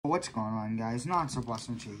What's going on, guys? Not so blessed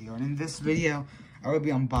here, and in this video I will be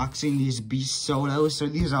unboxing these Beast Solos. So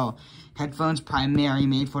these are headphones primarily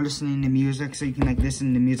made for listening to music, so you can like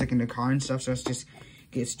listen to music in the car and stuff. So let's just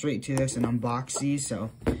get straight to this and unbox these.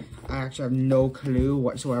 So I actually have no clue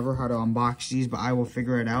whatsoever how to unbox these, but I will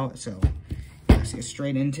figure it out. So let's get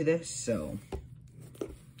straight into this. So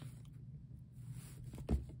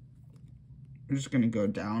I'm just gonna go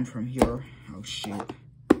down from here. Oh shoot.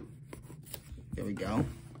 There we go.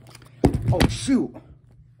 Oh shoot.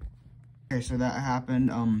 Okay, so that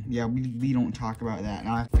happened. Yeah, we don't talk about that.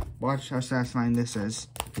 Now watch how satisfying this is.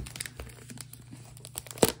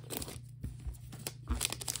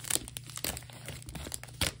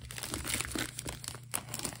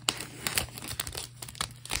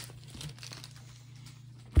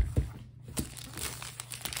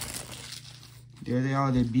 There they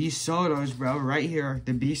are, the Beast Solos, bro, right here,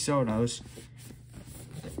 the Beast Solos.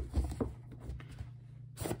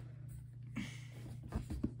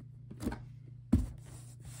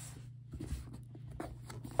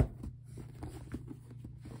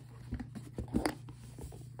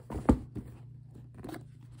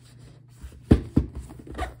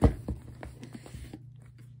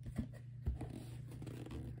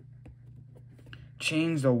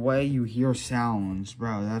 Change the way you hear sounds,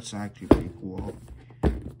 bro. That's actually pretty cool.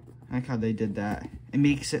 I like how they did that. It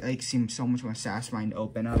makes it like seem so much more satisfying to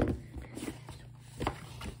open up.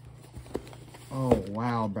 Oh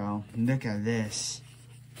wow, bro! Look at this.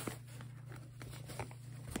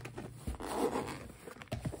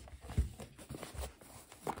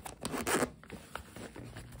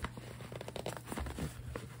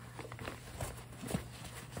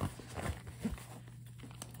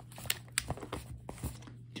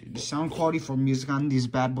 The sound quality for music on these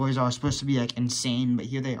bad boys are supposed to be like insane, but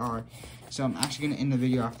here they are. So I'm actually gonna end the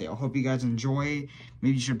video off there. I hope you guys enjoy.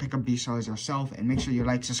 Maybe you should pick up Beast Solos yourself, and make sure you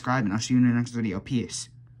like, subscribe, and I'll see you in the next video. Peace.